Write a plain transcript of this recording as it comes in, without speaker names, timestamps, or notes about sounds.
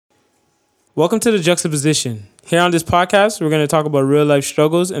Welcome to The Juxtaposition. Here on this podcast, we're going to talk about real life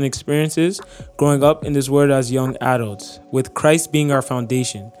struggles and experiences growing up in this world as young adults, with Christ being our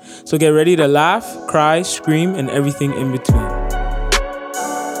foundation. So get ready to laugh, cry, scream, and everything in between.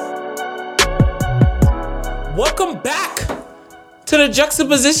 Welcome back to The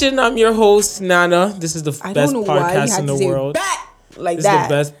Juxtaposition. I'm your host, Nana. This is the best podcast in the world. Like this that. is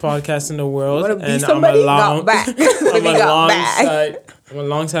the best podcast in the world. Want to be somebody? Got back. I'm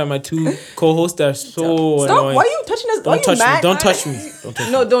alongside my two co-hosts that are so Stop. annoying. Why are you touching us? Don't touch me. Don't touch me. Don't touch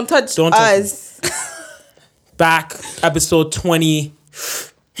me. No, don't touch us. Back, episode 22.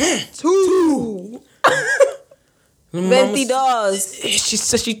 $20. She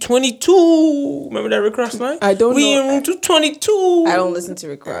said she's 22. Remember that Rick Ross line? I don't know. We in room 222. I don't listen to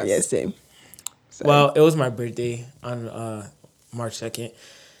Rick Ross. Yeah, same. Sorry. Well, it was my birthday on March 2nd.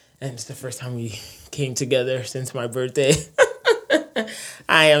 And it's the first time we came together since my birthday.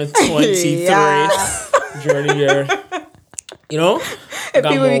 I am 23. Yeah. Jordan, you know? If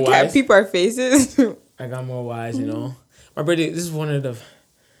people can't peep our faces. I got more wise, you know. My birthday, this is one of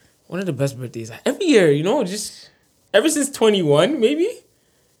the best birthdays. Every year, you know, just ever since 21, maybe?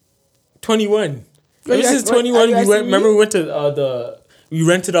 21. Ever since 21, we went to we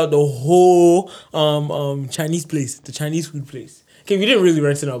rented out the whole Chinese place, the Chinese food place. Okay, we didn't really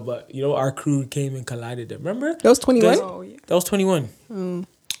rent it out, but you know, our crew came and collided them. Remember? That was 21? Oh, yeah. That was 21.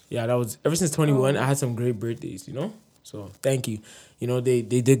 Yeah, that was ever since 21. I had some great birthdays, you know. So thank you. You know, they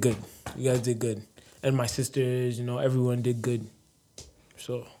did good. You guys did good, and my sisters, you know, everyone did good.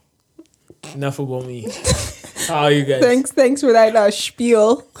 So enough about me. How are you guys? Thanks for that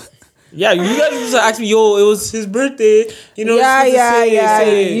spiel. Yeah, you guys just asked me, yo, it was his birthday. You know, Yeah.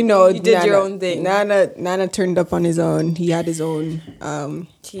 You know, you did your own thing. Nana turned up on his own. He had his own.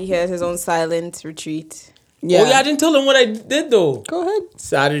 He has his own silent retreat. Yeah. Oh, yeah, I didn't tell him what I did, though. Go ahead.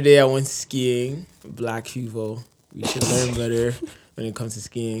 Saturday, I went skiing. Black people. We should learn better when it comes to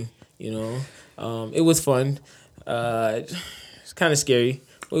skiing, you know. It was fun. It's kind of scary,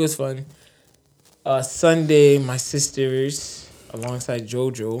 but it was fun. Sunday, my sisters, alongside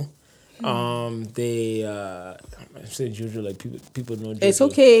JoJo, they I say JoJo like people know JoJo. It's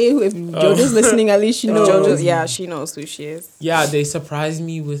okay if JoJo's listening. At least you know. JoJo, yeah, she knows who she is. Yeah, they surprised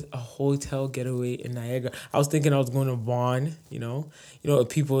me with a hotel getaway in Niagara. I was thinking I was going to Vaughan, you know,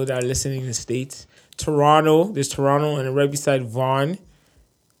 people that are listening in the States. Toronto, there's Toronto, and right beside Vaughan.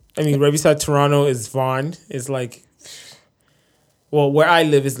 Right beside Toronto is Vaughan. It's like, well, where I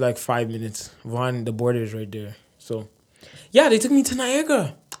live is like 5 minutes. Vaughan, the border is right there. So, yeah, they took me to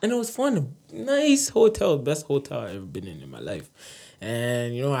Niagara, and it was fun. Nice hotel, best hotel I've ever been in my life.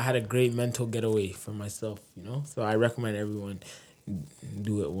 And, you know, I had a great mental getaway for myself, you know. So I recommend everyone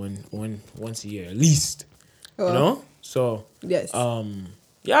do it once a year at least, you know. So Yes.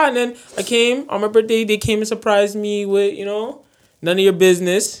 Yeah, and then I came on my birthday. They came and surprised me with, you know, none of your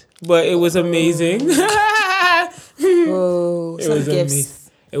business, but it was amazing. Some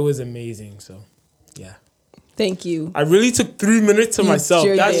gifts. It was amazing. So, yeah. Thank you. I really took 3 minutes to myself.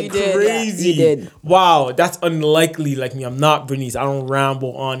 Sure That's did. crazy. You did. Wow, that's unlikely. Like me, I'm not Bernice. I don't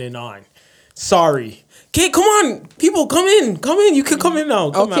ramble on and on. Sorry. Okay, come on, people, come in. You can come in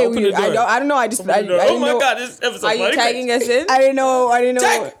now. Come Okay, on, open the door. I don't know. I didn't Oh my know. God, this episode. Are you tagging us in? I didn't know.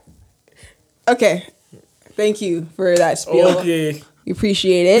 Tag. Okay. Thank you for that spiel. Okay. We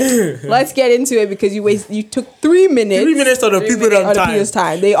appreciate it. Let's get into it because you took 3 minutes. 3 minutes of the people on the people's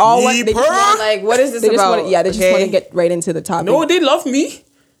time. They all want. They just want, Like, what is this they just about? want. Yeah, they just want to get right into the topic. No, they love me.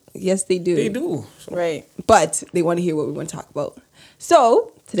 Yes, they do. They do. So. Right. But they want to hear what we want to talk about.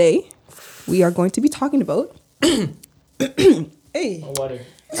 So today, we are going to be talking about. Hey. Water.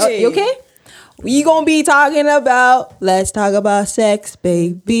 You okay? We gonna be talking about. Let's talk about sex,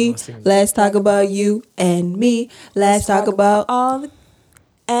 baby. Let's talk about you and me. Let's talk about all the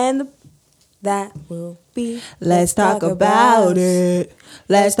and the, that will be. Let's talk about it.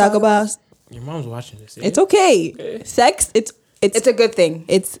 Let's talk about. Your mom's watching this. It's okay. Sex. It's a good thing.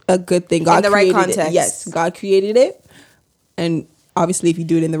 It's a good thing. God in the right created context. It. Yes, God created it, and obviously, if you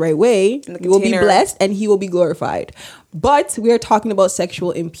do it in the right way, you will be blessed and He will be glorified. But we are talking about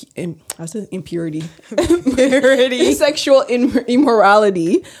sexual impurity, sexual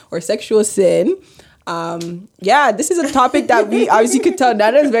immorality, or sexual sin. Yeah, this is a topic that we obviously could tell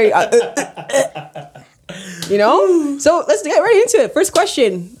Nana is very, you know. So let's get right into it. First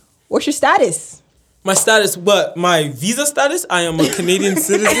question: what's your status? My status, my visa status? I am a Canadian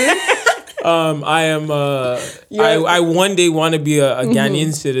citizen. I am. I one day want to be a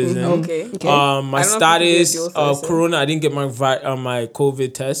Ghanaian citizen. Okay. My status of Corona. I didn't get my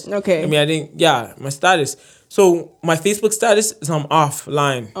COVID test. Okay. I didn't. Yeah, my status. So my Facebook status is I'm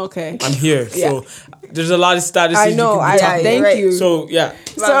offline. Okay. I'm here. Yeah. So there's a lot of statuses. I know. You can be talking Thank right. you. So yeah.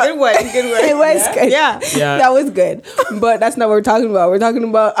 Wow, good one. Good one. It was good. Yeah. Yeah. That was good. But that's not what we're talking about. We're talking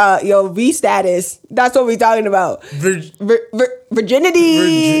about your V status. That's what we're talking about.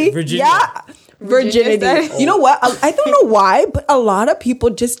 Virginity. Virginia. Yeah. Virginity. status. You know what? I don't know why, but a lot of people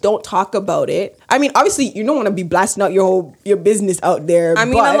just don't talk about it. I mean, obviously, you don't want to be blasting out your business out there. I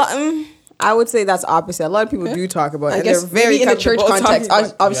mean, but I would say that's opposite. A lot of people do talk about it. I and guess they're very maybe in the church comfortable context. talking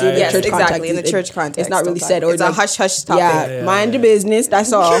about it. Obviously, in the Yes, church exactly. context. In the church context, it's not really don't said. talk. Or It's a hush-hush topic. Yeah, mind your business.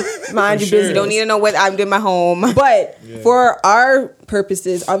 That's all. Mind your sure. business. You don't need to know what I'm doing at my home. But for our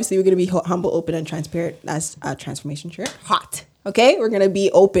purposes, obviously, we're going to be humble, open, and transparent. That's a transformation shirt. Hot. Okay? We're going to be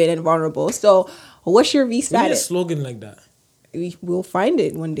open and vulnerable. So, what's your V We need a status? slogan like that. We'll find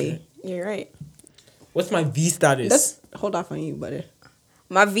it one day. You're right. What's my V status? Let's hold off on you, buddy.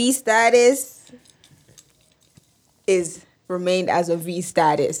 My V status is remained as a V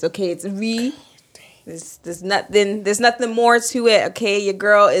status. Okay, it's V. There's nothing more to it. Okay, your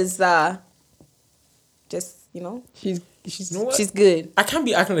girl is just She's You know what? she's good. I can't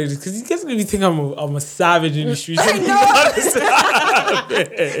be acting like this because you guys really think I'm a savage in the streets. I know. Like the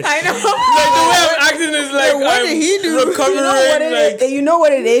way I'm acting is like what did he do? recovering. You know what it like, is? You know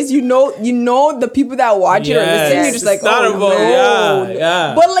what it is. You know the people that watch it or listen. Yes, You're just like, it's not oh about- no.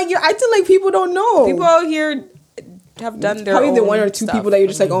 yeah. But like you're acting like people don't know. People out here have done their Probably the own one or two stuff. people that you're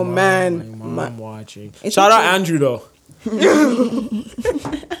just like, oh my man. mom watching. It's Shout out okay. Andrew though.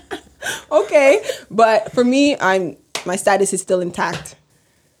 Okay, but for me, my status is still intact.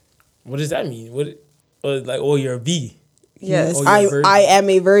 What does that mean? What? You're a V. Yes. Oh, you're a virgin. I am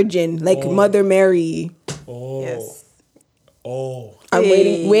a virgin, like Oh. Mother Mary. Oh. Yes. Oh. I'm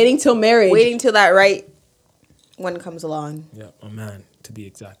Hey. waiting till marriage. Waiting till that right one comes along. Yeah, a man to be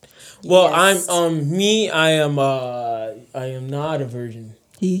exact. Well, Yes. I am not a virgin,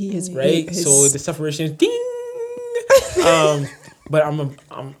 He is right? So the separation is ding. But I'm a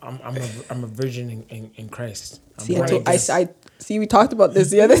virgin in Christ. I'm See, born again. I see. We talked about this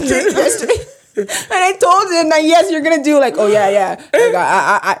the other day, yesterday, and I told him that yes, you're gonna do like, oh yeah. Like,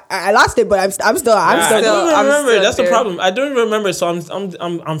 I lost it, but I'm still. I don't still- even I'm remember. still That's the there. problem. I don't even remember. So I'm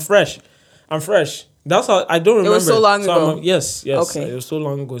fresh. I'm fresh. That's how I don't remember. was so long ago. Yes. Okay. It was so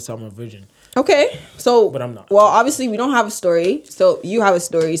long ago. So I'm a virgin. Okay, so But I'm not. Well, obviously we don't have a story, so you have a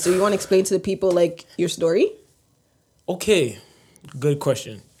story. So you want to explain to the people like your story? Okay, good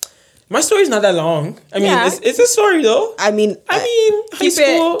question. My story's not that long. I mean, Yeah. it's a story though. I mean, High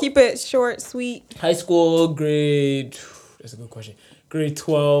school. Keep it short, sweet. High school grade. That's a good question. Grade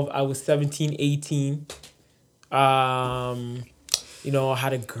 12. I was 17, 18. I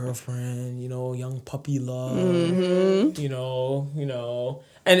had a girlfriend. Young puppy love.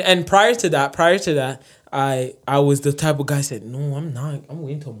 And prior to that, I was the type of guy said, no, I'm not. I'm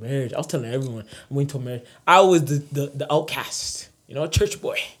waiting till marriage. I was telling everyone, I'm waiting till marriage. I was the outcast. Church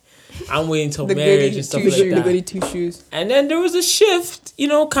boy. I'm waiting till The marriage goody and stuff two like shoes. the that. goody two shoes. And then there was a shift,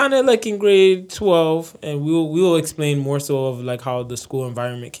 kind of like in grade 12, and we will explain more so of like how the school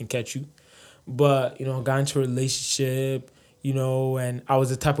environment can catch you. But, got into a relationship, and I was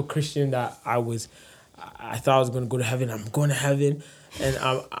the type of Christian that I thought I was going to go to heaven. I'm going to heaven, and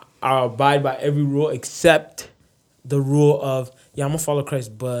I'll abide by every rule except the rule of, I'm going to follow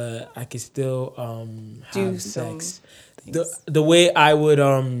Christ, but I can still Do have some sex. things. The way I would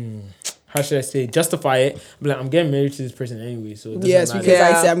how should I say, justify it, but like, I'm getting married to this person anyway, so it doesn't Yes, matter. because I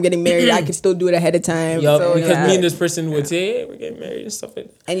Yeah. said I'm getting married. I can still do it ahead of time. Yup, So, because yeah. me and this person would say, hey, we're getting married and stuff like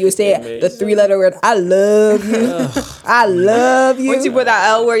that. And you would say Getting married, the so- 3-letter word, I love you. I love you. Once you put that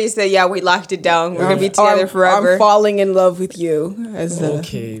L where you say, yeah, we locked it down. We're gonna be Or together forever. I'm falling in love with you. As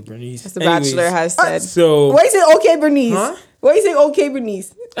Okay, Bernice. As the Bachelor has said. So, Why you say okay, Bernice? Huh? Why you say okay,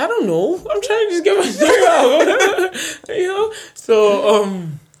 Bernice? I don't know. I'm trying to just get my story out. So,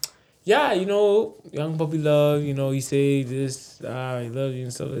 yeah, young puppy love, you say this, I love you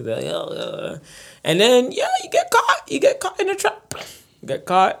and stuff like that. Yeah. And then, you get caught. You get caught in a trap. You get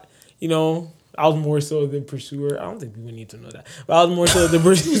caught, I was more so the pursuer. I don't think people need to know that. But I was more so the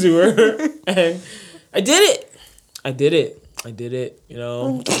pursuer. And I did it. Did it. Did it.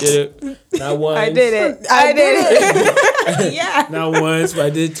 Not once. I did it. I did it. Yeah. Not once, but I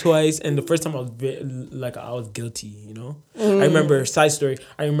did it twice. And the first time I was guilty, I remember, side story,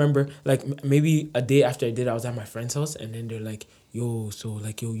 like maybe a day after I did it, I was at my friend's house, and then they're like, yo,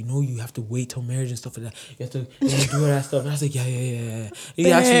 you have to wait till marriage and stuff like that. You have to do all that stuff. And I was like, yeah.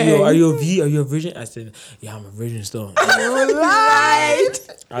 He asked me, yo, are you a V? Are you a virgin? I said, yeah, I'm a virgin still. You lied.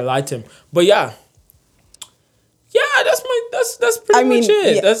 I lied to him. But yeah, Yeah, that's pretty much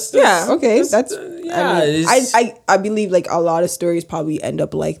it. Yeah, That's okay. That's yeah. I mean, I believe like a lot of stories probably end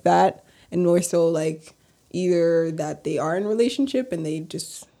up like that, and more so like either that they are in a relationship and they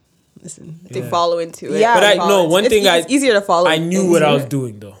just listen. They follow into it. Yeah, but it's easier to follow. I knew what I was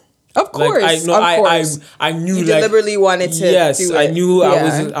doing though. Of course, like, I course. I knew You like, deliberately wanted to. Yes, do it. I knew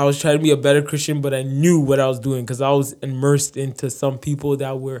Yeah. I was trying to be a better Christian, but I knew what I was doing because I was immersed into some people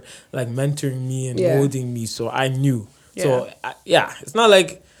that were like mentoring me and molding me. So I knew. Yeah. So it's not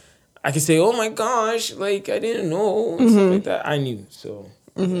like I could say, "Oh my gosh," like I didn't know something like that. I knew. So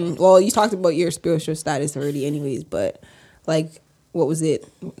Well, you talked about your spiritual status already, anyways. But like, what was it?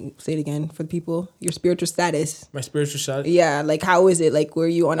 Say it again for the people. Your spiritual status. my spiritual shot. Yeah, like how is it? Like, were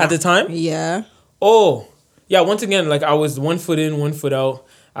you on At the time? Yeah. Oh, yeah. Once again, like I was 1 foot in, 1 foot out.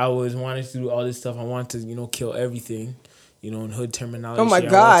 I was wanting to do all this stuff. I wanted to, kill everything, in hood terminology. Oh my I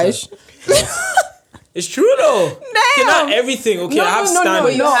wanted gosh. It's true though. Damn. Okay, not everything. Okay, I have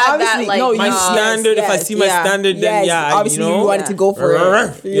standards. You had that, obviously, like, no. My standard. If I see my standard, then obviously you wanted to go for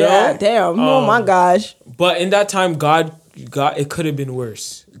it. You Yeah, know? damn. Oh my gosh. But in that time, God, it could have been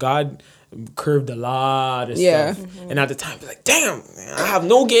worse. God curved a lot of Yeah. stuff, and at the time, I was like, damn, man, I have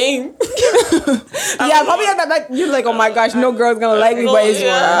no game. Yeah, probably at that like you're like, oh my gosh, no girl's gonna like me, but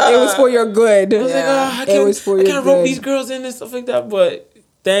it was for your good. It was for your good. I can't rope these girls in and stuff like that. But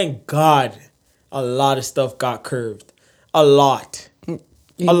thank God, a lot of stuff got curved. A lot.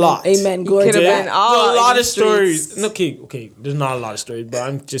 A lot. Amen. Glory to could've God. been all There's a lot in the of stories. streets. Okay. There's not a lot of stories, but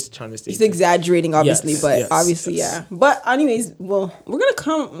I'm just trying to say. He's exaggerating, obviously, Yes, but yes, obviously, yes. yeah. But anyways, well, we're gonna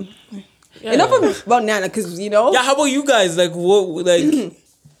come. Yeah. Enough about Nana, because Yeah, how about you guys? Like, what, like,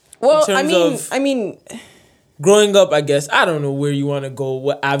 Well, terms I mean, growing up, I guess, I don't know where you want to go,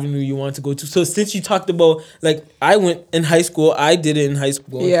 what avenue you want to go to. So since you talked about, like, I went in high school, I did it in high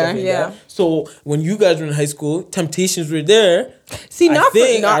school. Yeah, and stuff like yeah. that. So when you guys were in high school, temptations were there. see,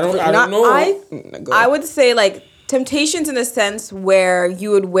 I don't know. I would say like temptations in a sense where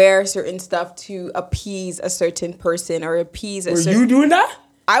you would wear certain stuff to appease a certain person or appease a Were certain. you doing that?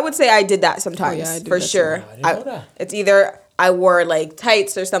 I would say I did that sometimes yeah, I did for that sure. too. I didn't know that. It's either I wore like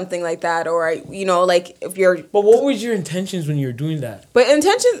tights or something like that, or like if you're. But what was your intentions when you were doing that? But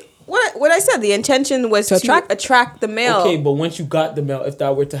intention, what I said, the intention was to attract the male. Okay, but once you got the mail, if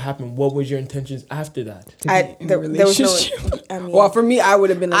that were to happen, what was your intentions after that? There was no. I mean, Well, for me, I would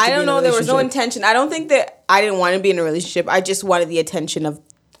have been. Like, I don't know. There was no intention. intention. I don't think that I didn't want to be in a relationship. I just wanted the attention of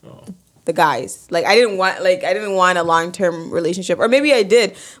the guys. Like I didn't want a long-term relationship, or maybe I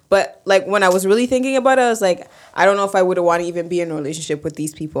did, but like when I was really thinking about it, I was like, I don't know if I would want to even be in a relationship with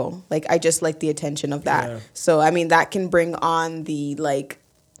these people. Like I just like the attention of that. Yeah. So I mean that can bring on the like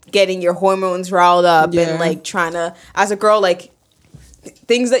getting your hormones riled up and like trying to, as a girl, like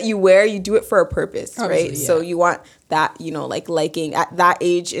things that you wear, you do it for a purpose, Obviously, right? yeah. So you want that, like liking at that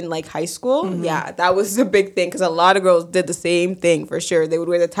age in like high school. Yeah, that was a big thing because a lot of girls did the same thing for sure. They would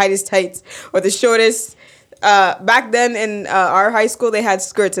wear the tightest tights or the shortest. Back then in our high school, they had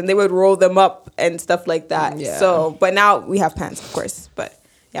skirts and they would roll them up and stuff like that. Yeah. So, but now we have pants, of course. But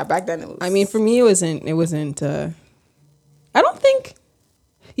yeah, back then it was. I mean, for me, it wasn't. I don't think.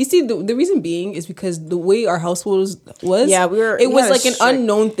 You see, the reason being is because the way our household was. Yeah, It was like an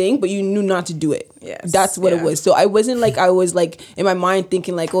unknown thing, but you knew not to do it. Yes, That's what it yeah. was. So I wasn't like I was like in my mind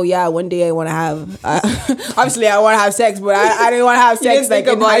thinking like, oh yeah, one day I want to have. Obviously, I want to have sex, but I didn't want to have sex didn't like think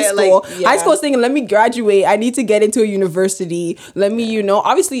in about high it, school. like, yeah. High school was thinking, let me graduate. I need to get into a university. Let me,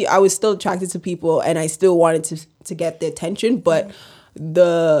 Obviously, I was still attracted to people, and I still wanted to get the attention, but. In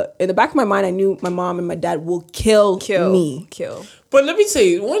the back of my mind, I knew my mom and my dad will kill me. But let me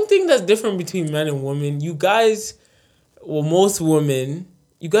say, one thing that's different between men and women, you guys, well, most women,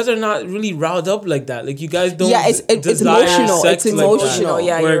 you guys are not really riled up like that. Like, you guys don't Yeah, it's desire emotional. sex It's like that. emotional.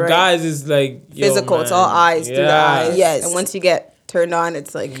 Yeah, Where you're right. guys is like, yo, Physical. man. It's all eyes through the eyes. Yes. And once you get turned on,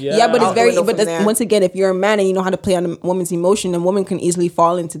 it's like Yeah, but it's out the very. window But from there. once again, if you're a man and you know how to play on a woman's emotion, a woman can easily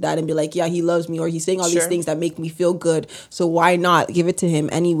fall into that and be like, "Yeah, he loves me," or he's saying all these Sure. things that make me feel good. So why not give it to him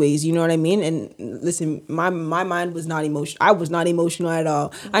anyways? You know what I mean? And listen, my mind was not emotional. I was not emotional at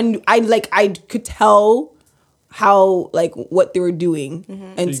all. I could tell how like what they were doing,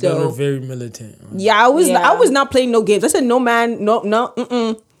 and So you guys so are very militant. yeah, I was Yeah. not playing no games. I said no man,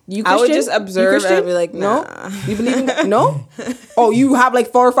 no. You Christian? I would just You observe Christian? and be like, nah. No, you believe in no? Oh, you have like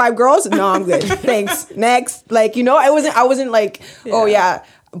 4 or 5 girls? No, I'm good. Thanks. Next, like I wasn't like, oh yeah.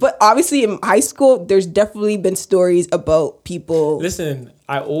 But obviously in high school, there's definitely been stories about people. Listen,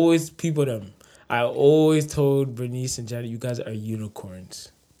 I always people them. I always told Bernice and Janet, you guys are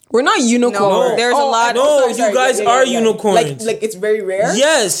unicorns. We're not unicorns. No, there's a lot. No, you guys are unicorns. Like it's very rare.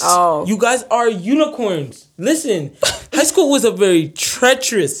 Yes. Oh. You guys are unicorns. Listen, high school was a very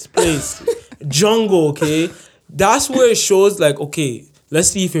treacherous place. Jungle, okay? That's where it shows like, okay, let's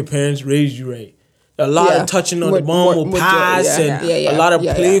see if your parents raised you right. A lot of touching on the bum will pass, and a lot of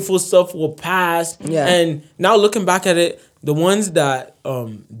playful stuff will pass. Yeah. And now looking back at it, the ones that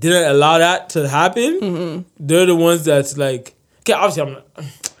didn't allow that to happen, they're the ones that's like, okay, obviously I'm not,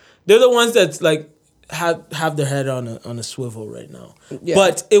 they're the ones that's like have their head on a swivel right now. Yeah.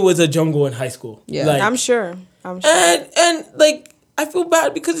 But it was a jungle in high school. Yeah, like, I'm sure. And like I feel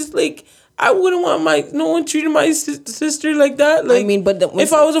bad because it's like I wouldn't want no one treating my sister like that. Like, I mean, but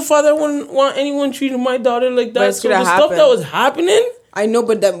if I was a father, I wouldn't want anyone treating my daughter like that. So the stuff that was happening. I know,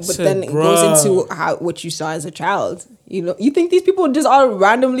 but then it goes into what you saw as a child. You know, you think these people just all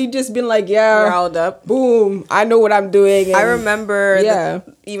randomly just been like, riled up, boom, I know what I'm doing. And I remember,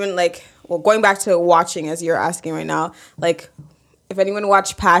 even like, well, going back to watching as you're asking right now, like, if anyone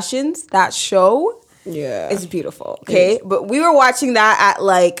watched Passions, that show, it's beautiful. Okay, but we were watching that at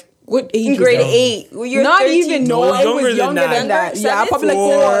like. What age? In grade 8. You're not 13. even. No, it was younger than that. Yeah, probably like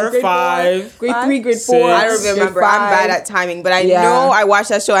 4, 5, grade 3, grade 4. I don't remember. I'm bad at timing, but I know I watched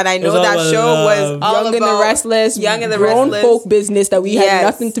that show, and I know that show was all Young and the Restless, grown folk business that we had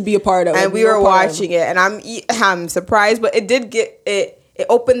nothing to be a part of, and we were watching it. And I'm surprised, but it did get it. It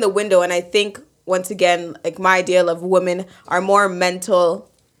opened the window, and I think once again, like my ideal of women are more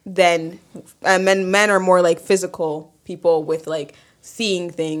mental than men are more like physical people with like seeing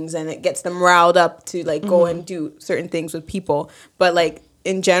things, and it gets them riled up to like go and do certain things with people. But like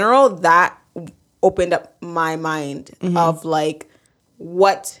in general, that opened up my mind of like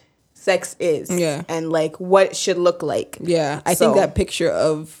what sex is and like what it should look like. Yeah, I think that picture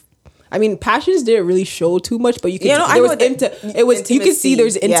of, I mean, Passions didn't really show too much, but you could you could see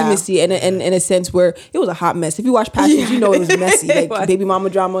there's intimacy and in a sense where it was a hot mess. If you watch Passions, you know it was messy, like baby mama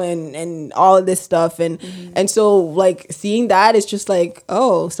drama and all of this stuff, and so like seeing that is just like,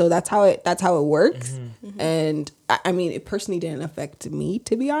 oh, so that's how it works. And I mean, it personally didn't affect me,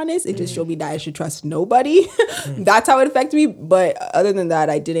 to be honest. It just showed me that I should trust nobody. That's how it affected me. But other than that,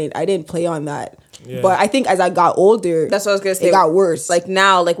 I didn't play on that. Yeah. But I think as I got older, that's what I was gonna say. It got worse. Like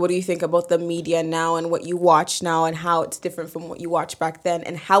now, like what do you think about the media now and what you watch now and how it's different from what you watched back then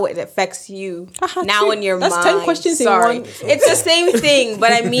and how it affects you now in your mind? That's 10 questions. Sorry, in one. It's the same thing,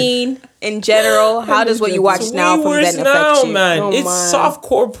 but I mean, in general, how does what you watch now from then affect you? Man, it's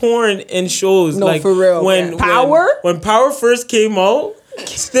softcore porn in shows. No, like for real. When Power first came out.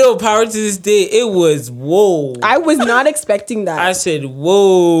 Still, Power to this day, it was whoa. I was not expecting that. I said,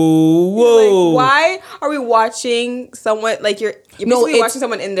 whoa. Like, why are we watching someone like you're basically watching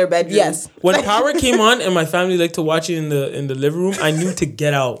someone in their bedroom? Yes. When Power came on and my family liked to watch it in the living room, I knew to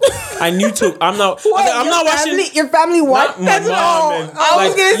get out. I knew to. I'm not watching. Your family what? My mom. And, I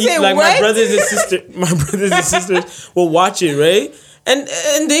was gonna say like what? My brothers and sisters will watch it, right? And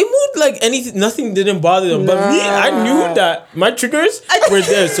they moved like anything, nothing didn't bother them. But me, I knew that my triggers were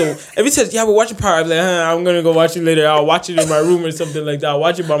there. So if it says, yeah, we're watching Power, I'm like, I'm going to go watch it later. I'll watch it in my room or something like that. I'll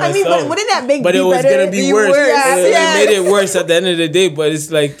watch it by myself. I mean, wouldn't that make But it was going to be worse. Yes. It made it worse at the end of the day. But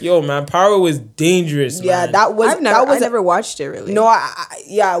it's like, yo, man, Power was dangerous, yeah, man. I never watched it, really. No,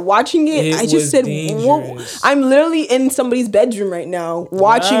 watching it I just said, whoa. I'm literally in somebody's bedroom right now,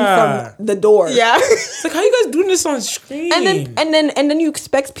 watching from the door. Yeah. It's like, how you guys doing this on screen? And then you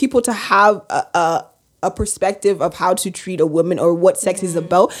expect people to have a perspective of how to treat a woman or what sex is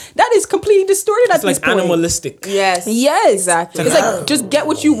about. That is completely distorted at this point. It's like animalistic. Yes, exactly. It's like just get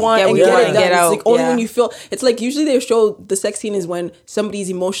what you want and get it done. It's like only when you feel. It's like usually they show the sex scene is when somebody's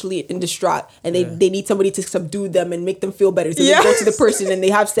emotionally in distraught and they need somebody to subdue them and make them feel better. So they go to the person and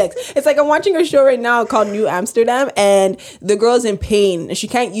they have sex. It's like I'm watching a show right now called New Amsterdam, and the girl's in pain and she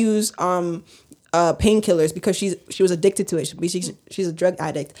can't use painkillers because she was addicted to it. She's a drug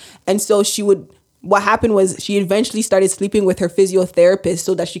addict, and so what happened was she eventually started sleeping with her physiotherapist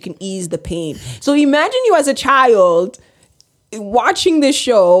so that she can ease the pain. So imagine you as a child watching this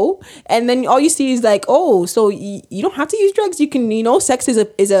show, and then all you see is like, oh, so you don't have to use drugs. You can, sex is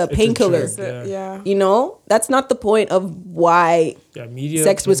a painkiller. That's not the point of why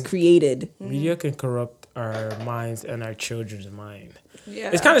sex was created. Media can corrupt our minds and our children's mind.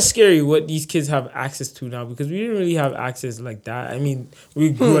 Yeah. It's kind of scary what these kids have access to now because we didn't really have access like that. I mean, we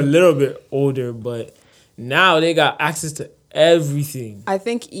grew a little bit older, but now they got access to everything. I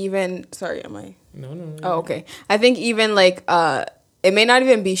think even... Sorry, am I... No. Oh, okay. I think even like... it may not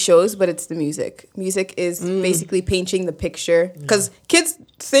even be shows, but it's the music. Music is basically painting the picture. Because kids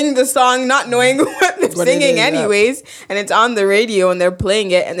sing the song not knowing what they're what it singing is, yeah. anyways, and it's on the radio and they're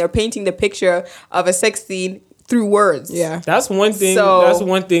playing it and they're painting the picture of a sex scene through words. Yeah. That's one thing. So- That's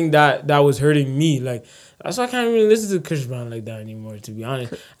one thing that was hurting me. Like that's why I can't really listen to Chris Brown like that anymore. To be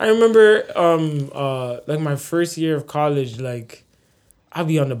honest, I remember like my first year of college. Like I'd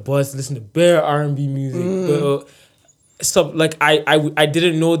be on the bus listening to bare R&B music, but stuff like I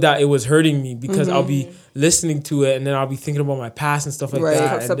didn't know that it was hurting me because I'll be listening to it and then I'll be thinking about my past and stuff like Right.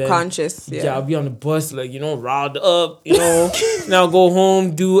 that. And then, Subconscious. yeah, I'll be on the bus like riled up, Now go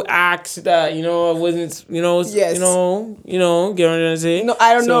home, do acts that I wasn't, Yes. get what I'm saying? No,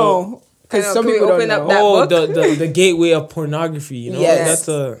 I don't So- know. Because I know, some can we people don't open up know. that Oh, book? the gateway of pornography. Yes.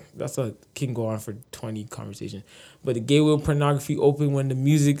 That's a can go on for 20 conversation. But the gateway of pornography open when the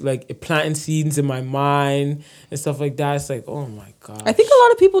music like it planting seeds in my mind and stuff like that. It's like, oh my god. I think a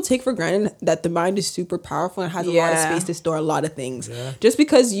lot of people take for granted that the mind is super powerful and has a lot of Yeah. space to store a lot of things. Yeah. Just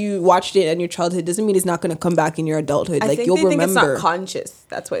because you watched it in your childhood doesn't mean it's not going to come back in your adulthood. I Like think you'll they think it's remember. not conscious.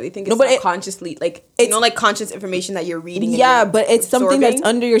 That's why they think No, it's but not it- consciously like it's- like conscious information that you're reading. and Yeah, you're but it's something that's absorbing.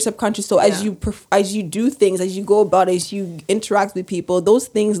 under your subconscious. So as Yeah. as you do things, as you go about it, as you interact with people, those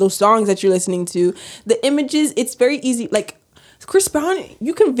things, those songs that you're listening to, the images, it's very easy. Like Chris Brown,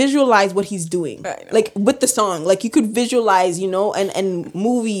 you can visualize what he's doing, I know. like with the song. Like you could visualize, and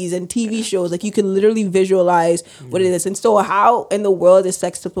movies and TV shows. Like you can literally visualize what it is. And so, how in the world is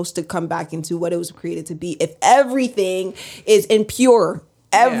sex supposed to come back into what it was created to be if everything is impure?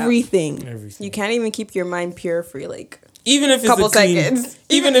 Everything. Everything. You can't even keep your mind pure for like Even if it's couple a clean, seconds.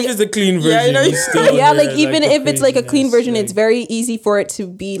 even if it's a clean version, Yeah, you know, you still Yeah, hear, like even the if it's like a clean craziness, version, like- it's very easy for it to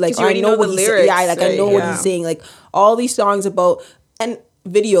be like 'Cause you I already know know what the he's saying. Yeah, lyrics, like I know right? what Yeah. he's saying. Like all these songs about and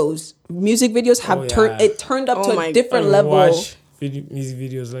videos, music videos have Oh, turned yeah. it turned up Oh to my- a different I don't level. watch music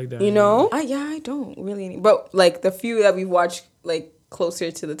videos like that. You know? I don't really, but like the few that we watched like closer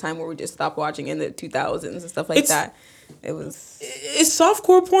to the time where we just stopped watching in the 2000s and stuff like It's- that. It was It's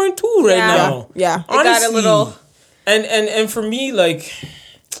softcore porn too right Yeah. now. Yeah. It got a Honestly. little- And for me, like,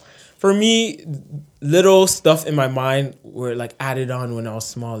 little stuff in my mind were like added on when I was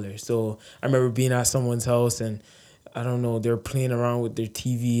smaller. So I remember being at someone's house and I don't know, they were playing around with their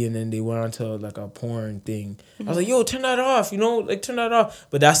TV and then they went onto like a porn thing. I was like, yo, turn that off, like turn that off.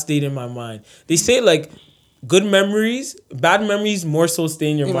 But that stayed in my mind. They say like good memories, bad memories more so stay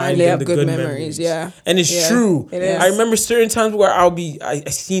in your mind yeah, than the good good memories, memories. yeah. And it's Yeah, true. it is. I remember certain times where I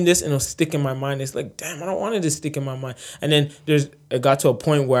seen this and it'll stick in my mind. It's like, damn, I don't want it to stick in my mind. And then it got to a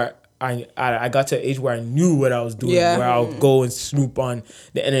point where I got to an age where I knew what I was doing, Yeah. where I'll go and snoop on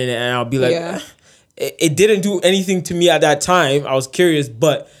the internet and I'll be like, Yeah. it didn't do anything to me at that time. I was curious,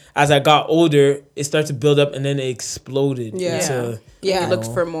 but as I got older, it started to build up and then it exploded. Yeah. into, Yeah. you looked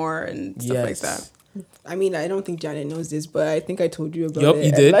for more and stuff like that. I mean, I don't think Janet knows this, but I think I told you about Yup, it.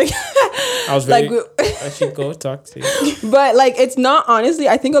 you did. Like, I was very. Like, Actually, go talk to you. but like, it's not honestly.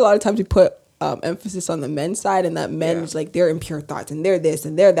 I think a lot of times we put emphasis on the men's side, and that men's like they're impure thoughts, and they're this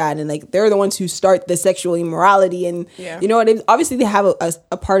and they're that, and like they're the ones who start the sexual immorality, and obviously they have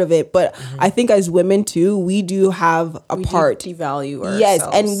a part of it, but I think as women too, we do have a part. Devalue ourselves. Yes,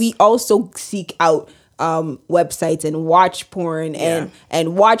 and we also seek out websites and watch porn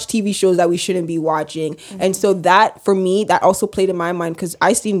and watch TV shows that we shouldn't be watching. And so that for me, that also played in my mind because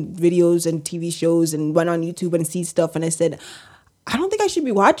I seen videos and TV shows and went on YouTube and see stuff and I said, I don't think I should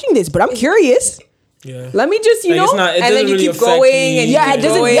be watching this, but I'm curious. Yeah. Let me just, Like, it's not, it and then doesn't you really keep affect going me. and yeah, it keep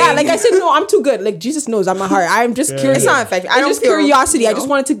doesn't. going. Yeah, like I said, no, I'm too good. Like Jesus knows I'm a heart. I'm just curious. It's not effective. I It's don't just feel, curiosity. I you just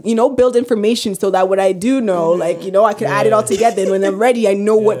know. wanted to, build information so that what I do know, like, I can add it all together. And when I'm ready, I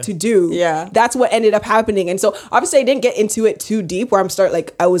know what to do. Yeah. That's what ended up happening. And so obviously I didn't get into it too deep where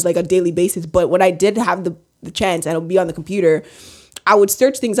I was like a daily basis. But when I did have the chance and I'll be on the computer, I would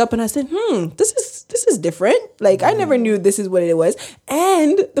search things up and I said, this is different. Like I never knew this is what it was.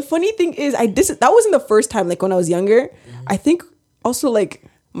 And the funny thing is that wasn't the first time, like when I was younger. I think also like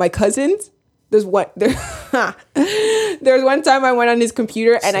my cousins, there's one time I went on his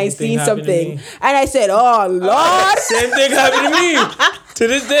computer and I Same thing seen happened to something me. and I said, oh Lord. Same thing happened to me. To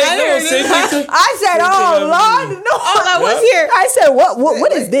this day, no, same thing. I said, oh happened to Lord, no. I was here. I said,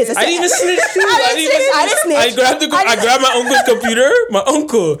 what is this? I didn't even snitch too. I didn't snitch. I grabbed my uncle's computer. My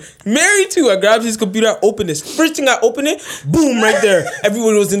uncle, married too. I grabbed his computer. I opened this. First thing I opened it, boom, right there.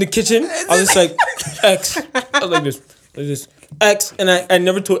 Everyone was in the kitchen. I was just like, X. I was like this, X. And I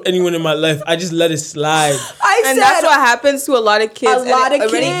never told anyone in my life. I just let it slide. And that's what happens to a lot of kids. A lot And of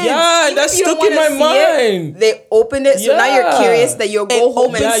already- kids. Yeah, even that if you don't stuck in wanna my see it, mind. they opened it, so now you're Yeah. curious that you'll go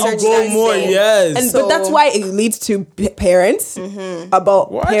home and Yeah, you search go that more, same. yes. But that's why it leads to parents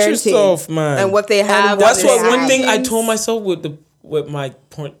about Watch parenting. yourself, man. And what they have. That's what what they one have. thing I told myself with my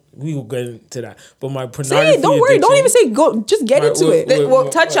we will get into that. But my Say pornography it. Don't worry. Don't even addiction- say go. Just get into it. We'll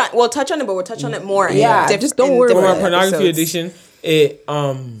touch on it, but we'll touch on it more. Yeah, just don't worry But about my it. pornography addiction, it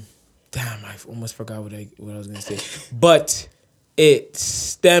damn, I almost forgot what I was gonna say. But it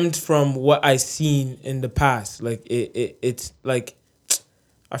stemmed from what I seen in the past. Like it's like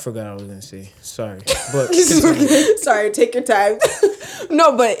I forgot what I was gonna say. Sorry, but Sorry, take your time.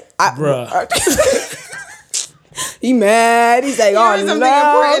 No, but bruh. he mad. He's like, Hearing oh something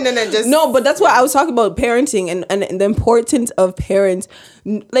no. important and then just No, but that's why I was talking about parenting and the importance of parents.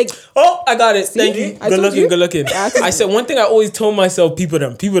 Like, Oh, I got it. Thank you. I Good told looking, you. good looking. Yeah, I told I said one thing I always told myself, people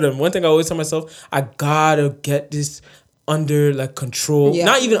them. One thing I always tell myself, I gotta get this under like control. Yeah.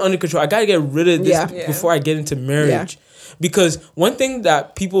 Not even under control. I gotta get rid of this Yeah. before I get into marriage. Because one thing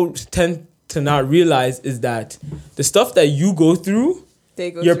that people tend to not realize is that the stuff that you go through,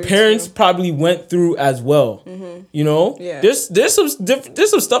 They go your through parents too. probably went through as well. You know, Yeah. there's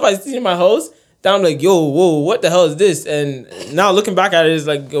some stuff I see in my house that I'm like, yo, whoa, what the hell is this? And now looking back at it, it's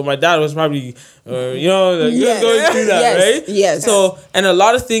like, yo, my dad was probably, you know, like, Yes. going through that, Yes. right? Yes. So, and a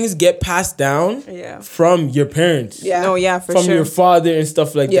lot of things get passed down from your parents. Yeah. No, yeah, for From sure. your father and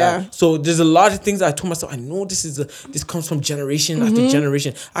stuff like Yeah. that. So there's a lot of things I told myself, I know this comes from generation after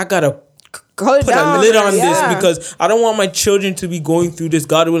generation. I gotta cut it put down. a lid on Yeah. this because I don't want my children to be going through this.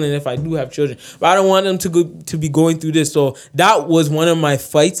 God willing, if I do have children, but I don't want them to be going through this. So that was one of my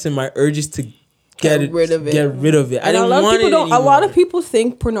fights and my urges to get rid of it. Get rid of it. I And didn't a lot of want people it don't. A anymore. lot of people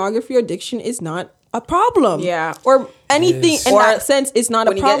think pornography addiction is not a problem. Yeah. Or anything Yes. in Or that sense is not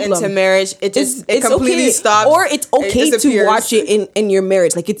when a you problem. get into marriage, it just it completely okay. stops. Or it's It okay to disappears. watch it in your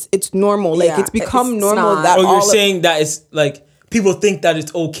marriage. Like it's normal. Like Yeah, it's become it's normal not. that Oh, you're all saying that it's like people think that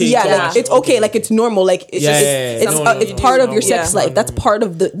it's okay. yeah, to like watch it's it. okay, like it's normal, like it's Yeah, just yeah, yeah. it's No, it's no, part no, of your no. sex Yeah. life. That's part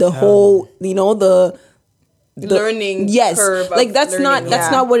of the whole, you know, the learning yes, curve of like that's learning, not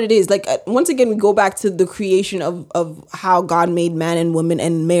yeah. what it is. Like once again, we go back to the creation of how God made man and woman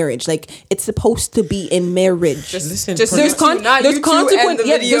and marriage. Like it's supposed to be in marriage. Listen, Just There's you two, not there's you two and consequences. the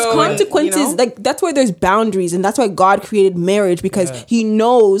Yeah, video there's and, consequences. you know? Like that's why there's boundaries, and that's why God created marriage because He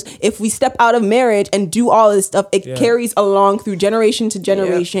knows if we step out of marriage and do all this stuff, it carries along through generation to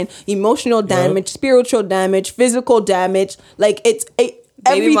generation. Emotional damage, spiritual damage, physical damage. Like it's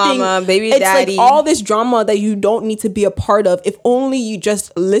Baby everything. mama, baby it's daddy. like all this drama that you don't need to be a part of. If only you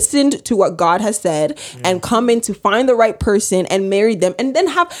just listened to what God has said and come in to find the right person and marry them, and then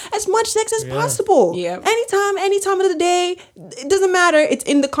have as much sex as possible. Yeah. Anytime, any time of the day. It doesn't matter. It's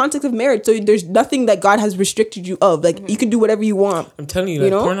in the context of marriage. So there's nothing that God has restricted you of. Like you can do whatever you want. I'm telling you, You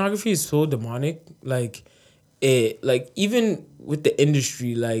like know? pornography is so demonic. Like even with the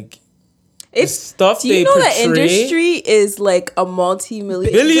industry, like It's stuff Do you they know that portray- industry is like a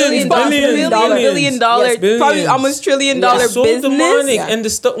multi-million Billions, billion dollar billions. dollar, Yes, billions. probably almost $1 trillion It's so business. demonic. Yeah. And the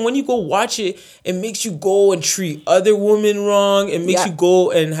stuff when you go watch it, it makes you go and treat other women wrong. It makes Yeah. you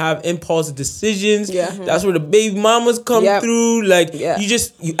go and have impulse decisions. Yeah. That's where the baby mamas come Yep. through. Like Yeah.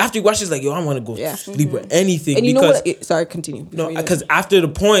 you after you watch this, like yo, I want to go Yeah. sleep with anything. And you know because what? Sorry, continue. no, before you- because after the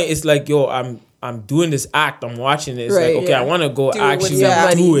point, it's like yo, I'm doing this act. I'm watching it. It's Right, like okay, yeah. I want to go Do it with actually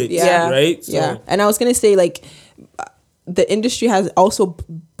somebody. do it. Yeah. Right. So, Yeah, and I was gonna say like the industry has also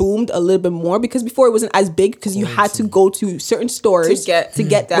boomed a little bit more because before it wasn't as big because you had to go to certain stores To get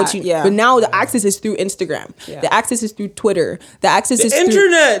what that, you. yeah. But now the access is through Instagram. Yeah. The access is through Twitter. The access The is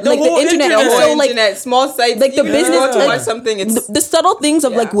internet, the through, whole internet. And The so whole like internet, small sites, like the even if you business, want to like, watch something. It's the subtle things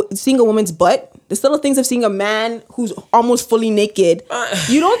of Yeah. like seeing a woman's butt, the subtle things of seeing a man who's almost fully naked.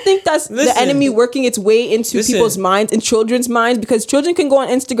 You don't think that's the Listen. enemy working its way into Listen. people's minds and children's minds because children can go on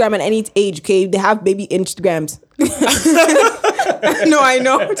Instagram at any age. Okay, they have baby Instagrams. no, I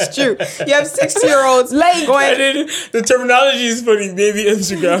know it's true. You have 6-year-olds Like- going. the terminology is funny. Baby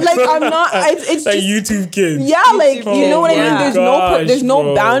Instagram. Like I'm not. It's like just YouTube kids. yeah. Like you know what I mean. Yeah. There's Gosh, there's no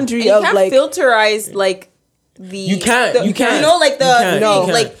bro. boundary You of can't like filterize like the You can't, the- you can't. you know like the You can't, thing, you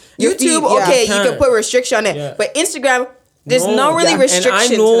can't. like Your YouTube feed, yeah. okay You you can can't. put restriction on it Yeah. but Instagram there's no Yeah. really restriction And I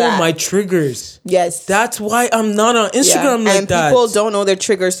know to that. my triggers. yes. That's why I'm not on Instagram like and that. people don't know their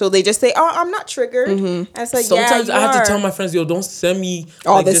triggers, so they just say, "Oh, I'm not triggered." And it's like, Sometimes yeah, I have you to tell are. my friends, yo, don't send me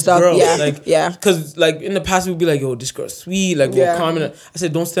All like, this stuff, girl. yeah, Like, yeah. Because like in the past we'd be like, yo, this girl's sweet. Like Yeah. we'll comment. I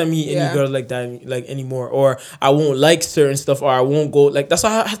said, don't send me any Yeah. girls like that like anymore. Or I won't like certain stuff. Or I won't go like. That's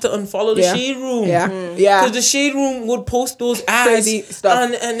why I have to unfollow the Yeah. shade room. Yeah. Yeah. Because the shade room would post those ads Crazy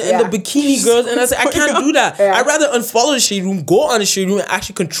stuff. and Yeah. the bikini girls, and I said I can't do that. Yeah. I'd rather unfollow the shade room, go on the shade room, and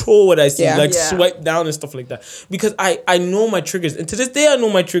actually control what I see, Yeah. like Yeah. swipe down and stuff like that. Because I know my triggers, and to this day I know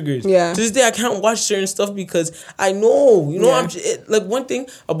my triggers. Yeah. To this day I can't watch certain stuff because I know, you know, Yeah. like one thing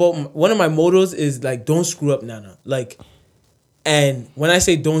about one of my mottos is like don't screw up Nana. Like And when I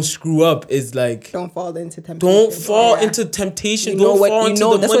say don't screw up, it's like Don't fall into temptation. don't fall into temptation. You know Don't what- fall you into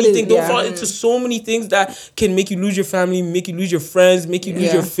know, the that's what money it- thing. Don't yeah. fall into so many things that can make you lose your family, make you lose your friends, make you lose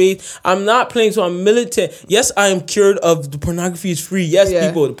Yeah. your faith. I'm not playing, so I'm militant. Yes, I am cured of the pornography is free. Yes, Yeah.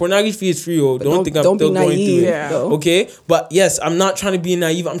 people, the pornography is free. Oh, don't think I'm don't be still going naive, through it. Yeah. though. Okay, but yes, I'm not trying to be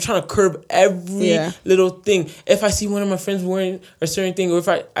naive. I'm trying to curb every Yeah. little thing. If I see one of my friends wearing a certain thing, or if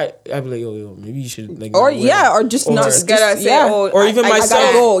I'd be like, yo, maybe you should like. Or not wear it. or just Or- not Just gotta say, yeah. oh, Or even I myself.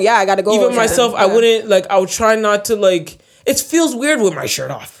 gotta go. Yeah, I gotta go. Even Yeah. myself, I wouldn't like. I would try not to like. It feels weird with my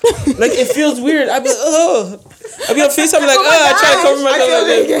shirt off. Like it feels weird. I'd be I'd be on FaceTime like, I try to cover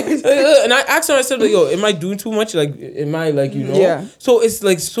myself. And I asked her, I said, like, yo, am I doing too much? Like, am I like, you know? Yeah. So it's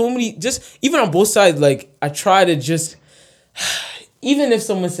like so many. Just even on both sides, like I try to just. Even if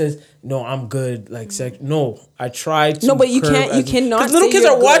someone says no, I'm good, like sex. No, I try to. No, but you curb can't. You as- cannot. 'cause little say kids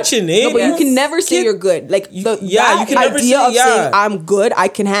you're are good. watching, eh? No, but you Yes. can never say Kid- you're good. Like You- the yeah, you can never idea say- of yeah. saying I'm good, I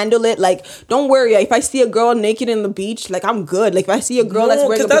can handle it. Like, don't worry. If I see a girl naked in the beach, like I'm good. Like if I see a girl No, that's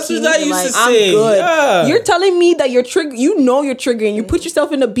wearing a 'cause that's bikini, what I I'm used like to I'm say. good. Yeah. You're telling me that you're triggering. You know you're triggering. You put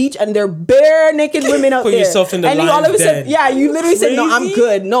yourself in the beach and they're bare naked women out Put there. yourself in the and you all of a lion's sudden, den. yeah, you literally said no, I'm Crazy.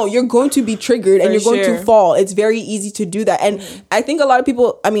 good. No, you're going to be triggered and For you're going sure. to fall. It's very easy to do that. And I think a lot of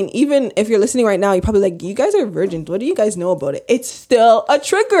people. I mean, even if you're listening right now, you're probably like, you guys are virgins. What do you guys know about it? It's still a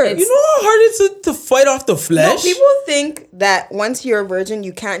trigger. You know how hard it is to fight off the No, flesh. people think that once you're a virgin,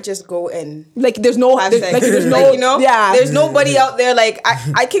 you can't just go and Like there's no, have there's, sex. like there's no, Like, you know, yeah. there's nobody out there like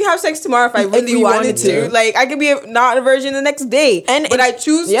I can have sex tomorrow if I really we wanted wanted to. to. Like I could be not a virgin the next day, And but it's- I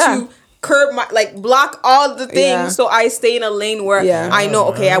choose yeah. to curb my block all the things Yeah. so I stay in a lane where Yeah. I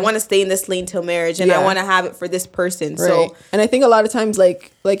know I want to stay in this lane till marriage and I Yeah. want to have it for this person. Right. So And I think a lot of times,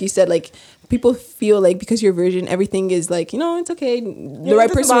 like you said, like people feel like because you're a virgin, everything is like, it's okay. The it right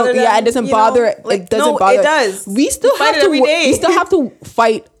doesn't person, bother them, it doesn't you know? bother. Like, It doesn't no, bother. it does. We still We fight have it to. every day. We still have to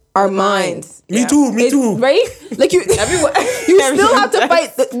fight our minds. Me too. Me It- too. right? Like you, Everyone, you still have to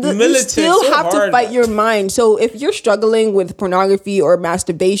fight. You Militant, still so have to hard. fight your mind. So if you're struggling with pornography or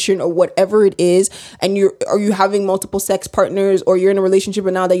masturbation or whatever it is, and you having multiple sex partners, or you're in a relationship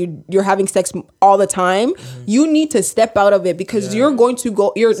and now that you're having sex all the time, you need to step out of it because Yeah. you're going to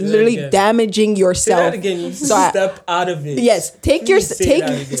go. You're that literally again. damaging Say yourself. that again. You So I- step out of it. Yes, take Please say that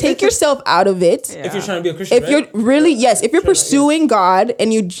again. take yourself out of it. If you're trying to be a Christian, If right? you're really if you're pursuing God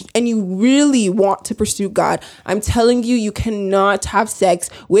and you really want to pursue God, I'm telling you, you cannot have sex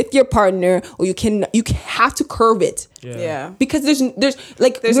with your partner, or you have to curb it. yeah. Because there's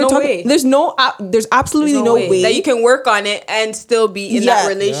like There's we're no talking- way. there's absolutely no way that you can work on it and still be in that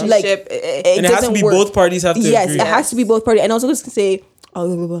relationship. Like, It- and it has to doesn't be work. both parties have to Yes, agree. it has to be both parties. And I was just gonna say,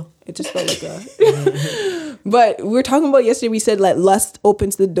 it just felt like a. But we were talking about yesterday. We said like lust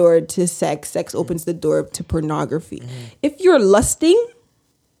opens the door to sex. Sex opens the door to pornography. If you're lusting,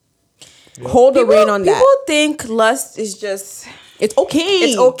 hold a rein on that. People think lust is just It's okay.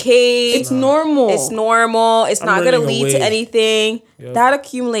 it's okay. It's normal. It's normal. It's I'm not gonna running lead away. to anything. Yep. That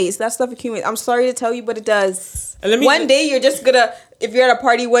accumulates. That stuff accumulates. I'm sorry to tell you, but it does. And let me- one day you're just gonna, if you're at a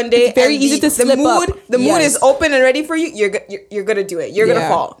party one day, It's very and easy to slip the mood, up. the mood Yes. is open and ready for you. You're gonna do it. You're Yeah. gonna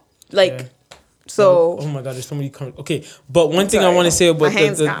fall. Like Yeah. so. Oh my God, there's so many. Okay, but one thing I Sorry. want to say about My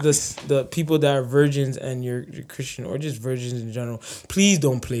hand's gone. the people that are virgins and you're Christian or just virgins in general, please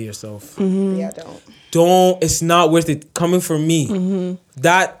don't play yourself. Yeah, don't. Don't. It's not worth it. Coming from me,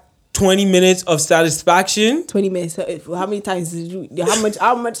 that 20 minutes of satisfaction. 20 minutes. So how many times did you?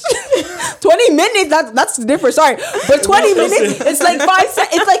 How much? 20 minutes. That's different. Sorry, but 20 minutes. It's like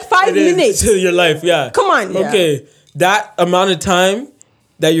It's like 5 It is minutes. to your life. Yeah. Come on. Yeah. Okay, that amount of time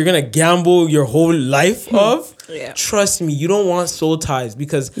that you're gonna gamble your whole life of. Yeah. Trust me, you don't want soul ties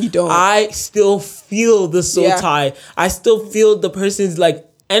because You don't. I still feel the soul Yeah. tie. I still feel the person's like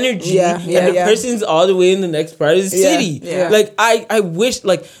energy, Yeah, and yeah, the yeah. person's all the way in the next part of the Yeah, city. yeah. Like I wish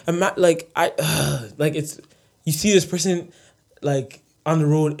like like it's you see this person like on the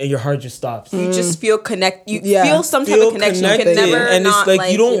road and your heart just stops. You just feel connect. You Yeah. feel some type Feel of connection. You can connected, never and not it's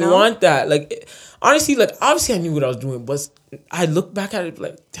like you don't know? want that. Like honestly, like obviously I knew what I was doing, but I look back at it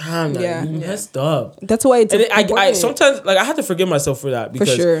like, damn, man, Yeah. you messed up. That's why it's And I important. sometimes like I had to forgive myself for that because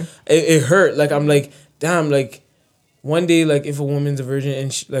sure. it hurt. Like I'm like, damn, like one day like if a woman's a virgin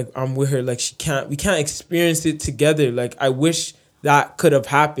and she, like I'm with her, like we can't experience it together. Like I wish that could have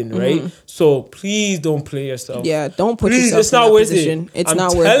happened, right? So please don't play yourself. Yeah, don't put Please, yourself it's in not that worth position. it. It's I'm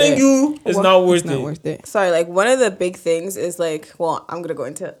not worth it. telling you, it's not worth It's not it. worth it. Sorry, like one of the big things is like, well, I'm gonna go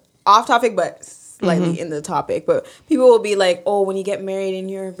into off topic, but slightly in the topic. But people will be like, oh, when you get married and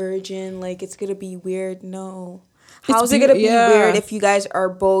you're a virgin, like it's gonna be weird. No, How's it gonna be weird if you guys are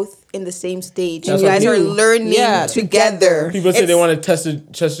both in the same stage? You guys are learning together. People say they want to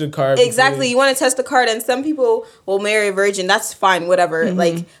test the card. Exactly, you want to test the card, and some people will marry a virgin. That's fine, whatever.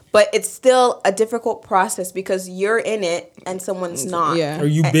 Like, but it's still a difficult process because you're in it and someone's not. Or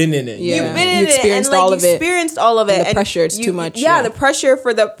you've been in it. You've been in it, and like you experienced all of it. And the pressure is too much. Yeah, the pressure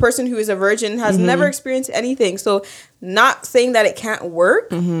for the person who is a virgin has never experienced anything. So, not saying that it can't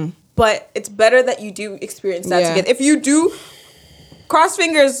work. But it's better that you do experience that together. If you do, cross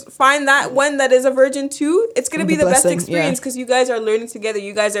fingers, find that one that is a virgin too. It's going to be the best experience because you guys are learning together.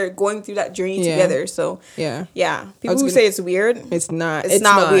 You guys are going through that journey together. So, people who say it's weird, it's not. It's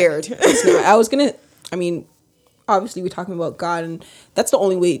not weird. It's not. Obviously, we're talking about God, and that's the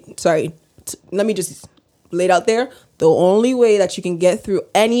only way. Sorry. Let me just lay it out there. The only way that you can get through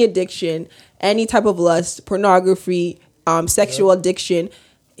any addiction, any type of lust, pornography, sexual addiction,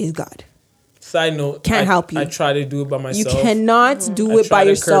 is God. Side note, can't help you. I try to do it by myself. You cannot do it by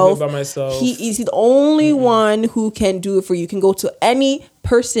yourself. Curb it by myself. He's the only one who can do it for you. You can go to any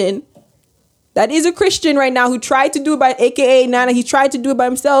person that is a Christian right now who tried to do it by, aka Nana, he tried to do it by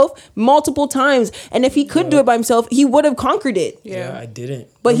himself multiple times. And if he could do it by himself, he would have conquered it. Yeah, I didn't.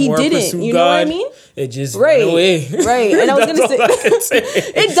 But he didn't. You know what I mean? It just went away. Right. And I was going to say,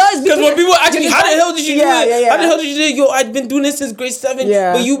 it does. Because when people ask me, how the hell did you do it? How the hell did you do it? Yo, I've been doing this since grade 7,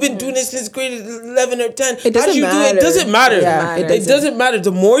 but you've been doing this since grade 11 or 10. It doesn't matter. It doesn't matter. Yeah, it doesn't matter.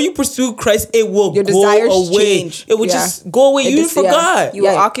 The more you pursue Christ, it will your go desires away. Change. It will just go away. You forgot. You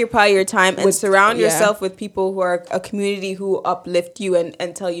will occupy your time and surround yourself with people who are a community who uplift you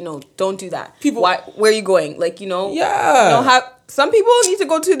and tell you, no, don't do that. People, where are you going? Like, some people need to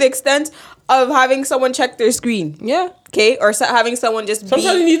go to the extent of having someone check their screen. Yeah. Okay? Or having someone just sometimes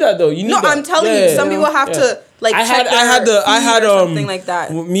you need that, though. You need that. I'm telling you. Some people have to, like, I had something like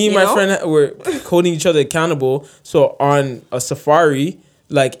that. Me and my friend were holding each other accountable. So on a Safari,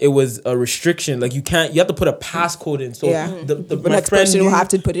 like, it was a restriction. Like, you have to put a passcode in. So the next person will have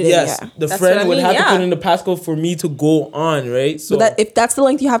to put it in. Yes, the friend would have to put in the passcode for me to go on, right? So if that's the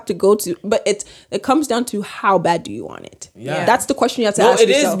length you have to go to, but it comes down to how bad do you want it? Yeah, that's the question you have to ask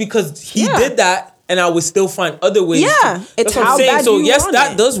yourself. No, it is because he did that, and I would still find other ways. Yeah, it's how bad do you want it. So yes,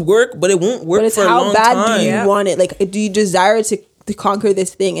 that does work, but it won't work for a long time. But it's how bad do you want it? Like, do you desire to conquer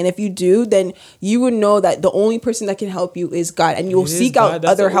this thing? And if you do, then you would know that the only person that can help you is God, and you'll seek out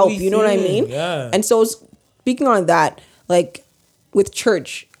other help. You know what I mean? Yeah. And so, speaking on that, like with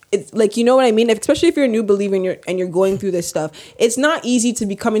church, it's like, you know what I mean? Especially if you're a new believer and you're going through this stuff, it's not easy to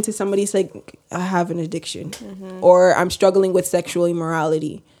be coming to somebody. It's like, I have an addiction, or I'm struggling with sexual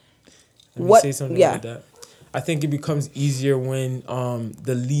immorality. Let me say something about that. I think it becomes easier when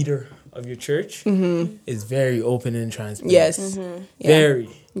the leader of your church is very open and transparent. Yes. Very.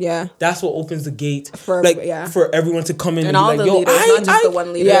 Yeah. That's what opens the gate for everyone to come in and all be like, the leaders, not just the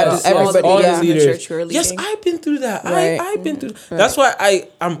one leader. Yeah, everybody. All the leaders. The church who are leading. Yes, I've been through that. Right. I've been through that. That's why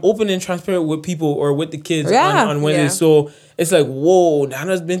I'm open and transparent with people or with the kids on Wednesday. Yeah. So it's like, whoa,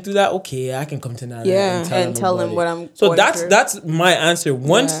 Nana's been through that. Okay, I can come to Nana and tell them what I'm so going through. that's my answer.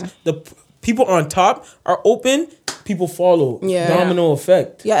 Once the people on top are open, people follow. Domino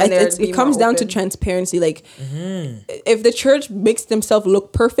effect. Yeah, it comes down to transparency. Like, if the church makes themselves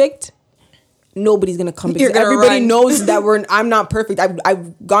look perfect, nobody's gonna come, because everybody knows that I'm not perfect.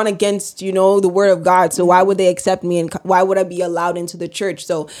 I've gone against the word of God. So why would they accept me, and why would I be allowed into the church?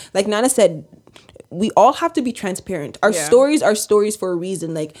 So, like Nana said, we all have to be transparent. Our stories are stories for a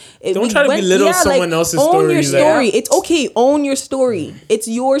reason. Like, don't try to belittle someone else's story. Own your story. It's okay. Own your story. It's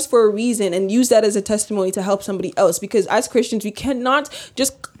yours for a reason, and use that as a testimony to help somebody else. Because as Christians, we cannot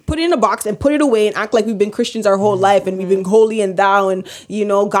just put it in a box and put it away and act like we've been Christians our whole life and we've been holy and thou and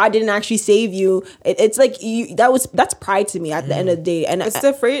God didn't actually save you. It's like that's pride to me at the end of the day. And it's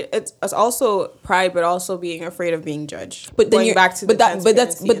also pride, but also being afraid of being judged. But then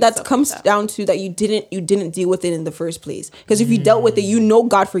that comes down to that you didn't deal with it in the first place. Because if you dealt with it,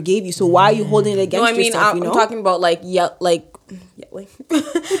 God forgave you. So why are you holding it against yourself? I'm talking about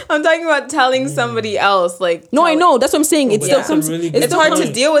I'm talking about telling somebody else. No, I know. That's what I'm saying. It still comes. It's hard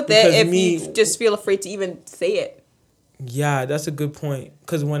to deal with it if you just feel afraid to even say it. Yeah, that's a good point.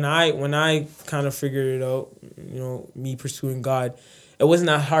 Because when I kind of figured it out, me pursuing God, it wasn't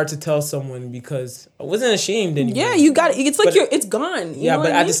that hard to tell someone because I wasn't ashamed anymore. Yeah, you got it. It's like it's gone. You know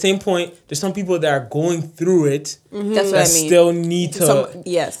but at the same point, there's some people that are going through it. That's what I mean. Still need to.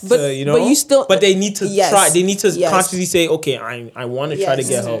 But they need to try. They need to constantly say, okay, I want to try to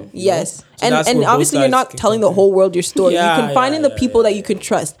get help. Yes. and obviously you're not telling the whole world your story. Yeah, you can find in the people that you can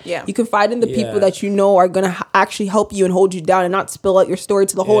trust. Yeah. You can find in the people that you know are going to actually help you and hold you down and not spill out your story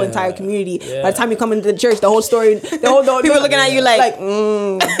to the whole entire community. By the time you come into the church, the whole story, people looking at you like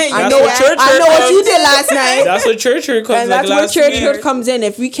I know what you did last night. That's what church hurt comes. And that's where church hurt comes in.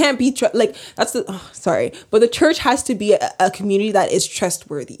 If we can't be sorry, but the church has to be a community that is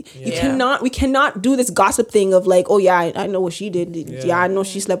trustworthy. We cannot do this gossip thing of like, oh yeah, I know what she did. Yeah, I know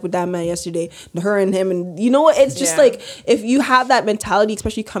she slept with that man yesterday. Her and him, and you know what? It's just like if you have that mentality,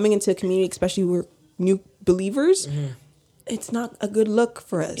 especially coming into a community, especially we're new believers. It's not a good look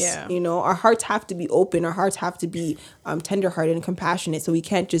for us. Yeah. You know, our hearts have to be open. Our hearts have to be tender-hearted and compassionate. So we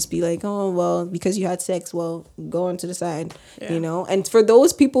can't just be like, oh, well, because you had sex, well, go on to the side. You know? And for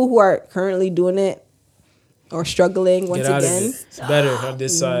those people who are currently doing it or struggling, once again. It's better on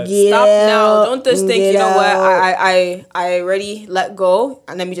this side. Stop now. Don't just think, you know what, I already let go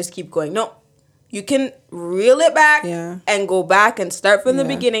and let me just keep going. No. You can reel it back and go back and start from the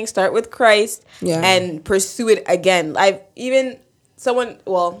beginning. Start with Christ and pursue it again. Someone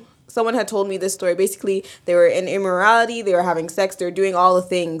had told me this story. Basically, they were in immorality. They were having sex. They were doing all the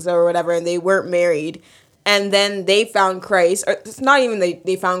things or whatever, and they weren't married. And then they found Christ. Or it's not even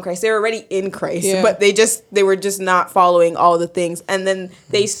they found Christ. They were already in Christ, but they were just not following all the things. And then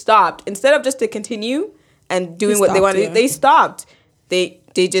they stopped instead of just to continue and doing what they wanted to do. They stopped. They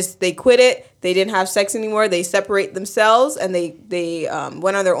quit it. They didn't have sex anymore. They separate themselves and they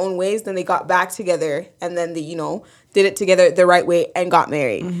went on their own ways. Then they got back together and then they, did it together the right way and got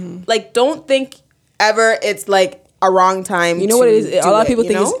married. Like, don't think ever it's like a wrong time. You know what it is? A lot of people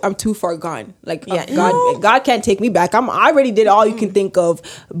think I'm too far gone. Like God can't take me back. I already did all you can think of.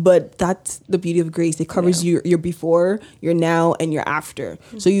 But that's the beauty of grace. It covers your before, your now, and your after.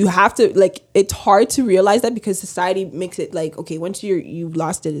 So you have to it's hard to realize that because society makes it like, okay, once you've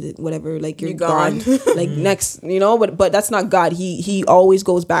lost it, whatever, like you're gone. Like next, but that's not God. He always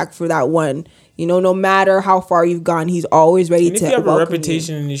goes back for that one. No matter how far you've gone, he's always ready to. If you have a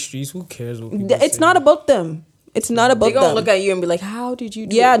reputation in these streets, who cares what people It's say? not about them. It's not about them. They're gonna look at you and be like, "How did you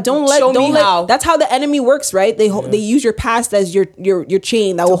do Yeah, it? don't let. That's how the enemy works, right? They use your past as your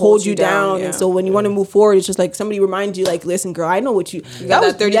chain that will hold you down. And so when you want to move forward, it's just like somebody reminds you, like, listen, girl, I know what you. That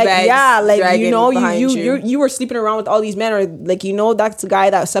was 30 bags. Yeah, like you were sleeping around with all these men, or like that's the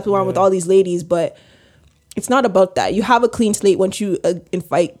guy that slept around with all these ladies, but. It's not about that. You have a clean slate once you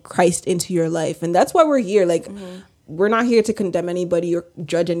invite Christ into your life. And that's why we're here. Like, we're not here to condemn anybody or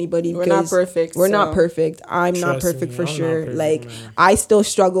judge anybody. We're not perfect. We're not perfect. I'm not perfect for sure. I still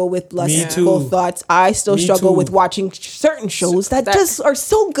struggle with lustful thoughts. I still struggle with watching certain shows that just are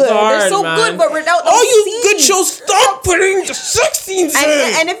so good. They're so good, but without those all you scenes. good shows, stop putting the sex scenes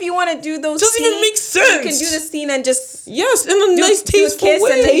in. And if you want to do those doesn't even make sense. You can do the scene and just in a nice tasteful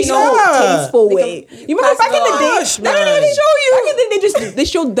way. Tasteful way. You remember back in the day? Man. They show you. Back in the day, they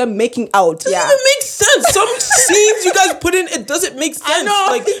showed them making out. Doesn't even make sense. Some scenes you guys put in, it doesn't make sense. I know.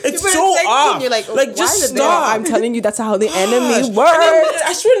 Like it's so off. You're like just stop. I'm telling you, that's how the enemy works.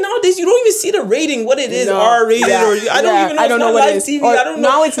 I swear nowadays you don't even see the rating. What it is, R-rated or I don't even know. I don't know what it is. TV. I don't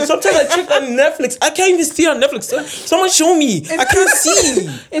know. Sometimes I check on Netflix. I can't even see on Netflix. Someone show me. I can't see.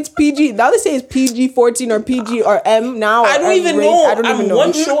 It's PG. Now they say it's PG-14 or PG or M now. I don't even know. I don't even know.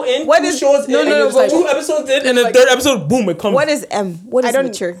 One show in. What is shows in? No. 2 episodes in, and the third episode, boom, it comes. What is M? What is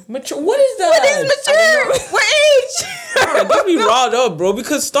mature? Mature. What is that? What is mature? What age? Don't be riled up, bro.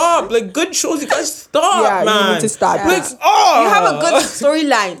 Because stop. Like good shows, you guys stop, man. You need to stop. Yeah. You have a good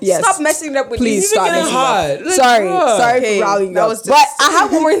storyline. Yes. Stop messing it up with Please me. stop messing it up. Sorry for riling up. But I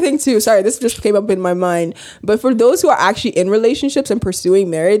have one more thing too. Sorry, this just came up in my mind. But for those who are actually in relationships and pursuing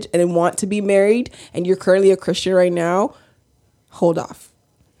marriage and want to be married, and you're currently a Christian right now, hold off.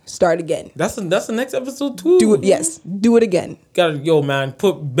 Start again. That's the next episode too. Do it. Yes, do it again. Man,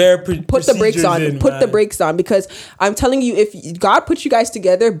 put the brakes on. Put the brakes on, because I'm telling you, if God put you guys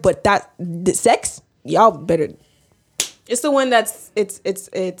together, but the sex, y'all better. It's the one that's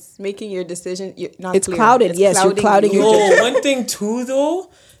it's making your decision not it's clear. clouded. You're clouding your judgment. One thing too though,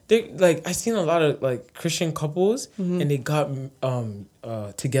 they I seen a lot of like Christian couples and they got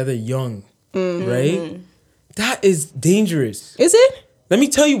together young, right? That is dangerous. Is it? Let me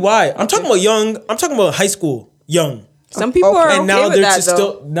tell you why. I'm talking about young. I'm talking about high school young. Some people are and now okay with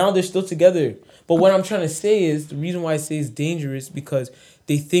that, now they're still together. But what I'm trying to say is the reason why I say it's dangerous because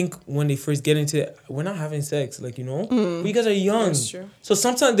they think when they first get into it, we're not having sex, like, you know, but you guys are young. That's true. So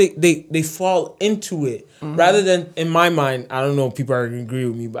sometimes they fall into it rather than, in my mind, I don't know if people are going to agree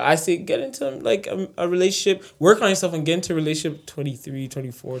with me, but I say get into like a relationship, work on yourself and get into a relationship 23,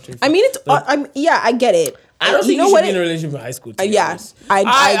 24, 25. I mean, it's like, I get it. I don't think you should be in a relationship in high school. Yeah,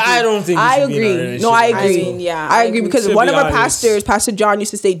 I don't think I you should be in a agree. relationship. No, I in high agree. school. I agree because To one be of our honest. pastors, Pastor John,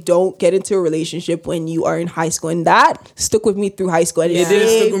 used to say, "Don't get into a relationship when you are in high school," and that stuck with me through high school. And It didn't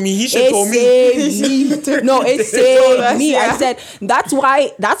stick with me. He should have told me. me. No, it saved me. I said that's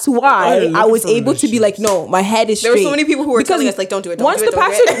why I was able to be like, no, my head is straight. There were so many people who were telling us like, don't do it. Don't Once do it,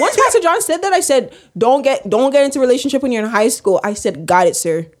 don't do it. once Pastor John said that, I said, don't get into a relationship when you're in high school. I said, got it,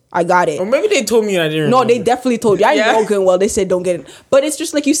 sir. I got it. Or maybe they told me and I didn't No, remember. they definitely told you. I Yeah. know good well. They said don't get it. But it's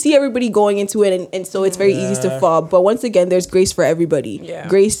just like you see everybody going into it and so it's very easy to fall. But once again, there's grace for everybody. Yeah.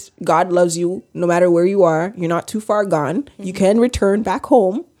 Grace, God loves you no matter where you are. You're not too far gone. You can return back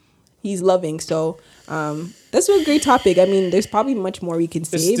home. He's loving. So that's a great topic. I mean, there's probably much more we can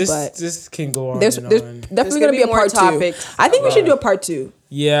say, but this can go on. there's and definitely There's going to be a more part topics. 2. I think we should do a part 2.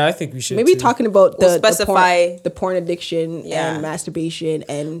 Yeah, I think we should. Maybe too. talking about We'll the specify- the porn addiction Yeah. and masturbation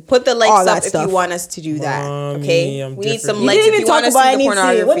and Put the all likes that up if stuff. you want us to do that. Mommy, Okay, I'm we need different. some You likes You didn't if even you want talk us about to see the anything.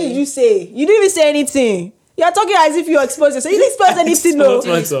 pornography. What did you say? You didn't even say anything. You're talking as if you expose yourself. You didn't expose anything, though.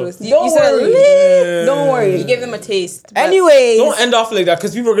 Expose myself. Don't You said worry. Yeah. Don't worry. You give them a taste. but- Anyways, Don't end off like that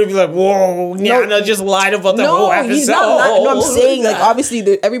because people are gonna be like, "Whoa, Nyana just lied about the whole no, episode." he's not. No, I'm saying like obviously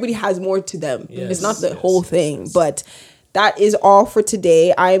everybody has more to them. Yes, It's not the yes, whole thing, but that is all for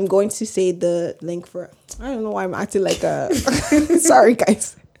today. I am going to say the link for. I don't know why I'm acting like a. Sorry,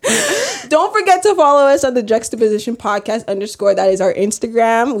 guys. Don't forget to follow us on the Juxtaposition Podcast _ That is our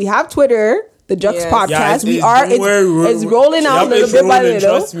Instagram. We have Twitter, the Jux Yes. Podcast. Yeah, we it's- are. don't worry, It's rolling out Yup, little it's bit by rolling,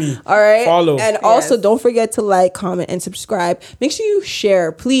 little. trust me. All right. Follow. And also, Yes. don't forget to like, comment, and subscribe. Make sure you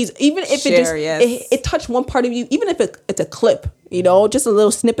share, please. Even if it just Share, yes. it touched one part of you, even if it's a clip, you know, just a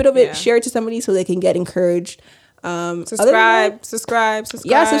little snippet of it. Yeah. Share it to somebody so they can get encouraged. Other than that, Subscribe.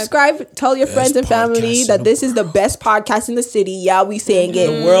 yeah, subscribe. Tell your friends and family podcast that in this is the best podcast in the city. Yeah, we saying it.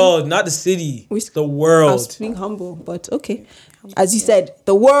 The world, not the city. The I was world. being humble, but okay. As you said,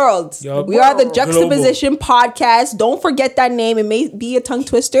 the world. Yup. We are the Global. Juxtaposition Podcast. Don't forget that name. It may be a tongue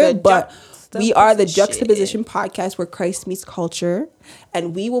twister, The but we are the Juxtaposition. Juxtaposition Podcast where Christ meets culture.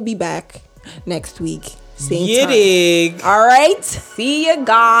 And we will be back next week. Same time. Yiddig. All right. See you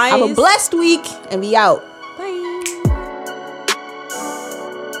guys. Have a blessed week and be out.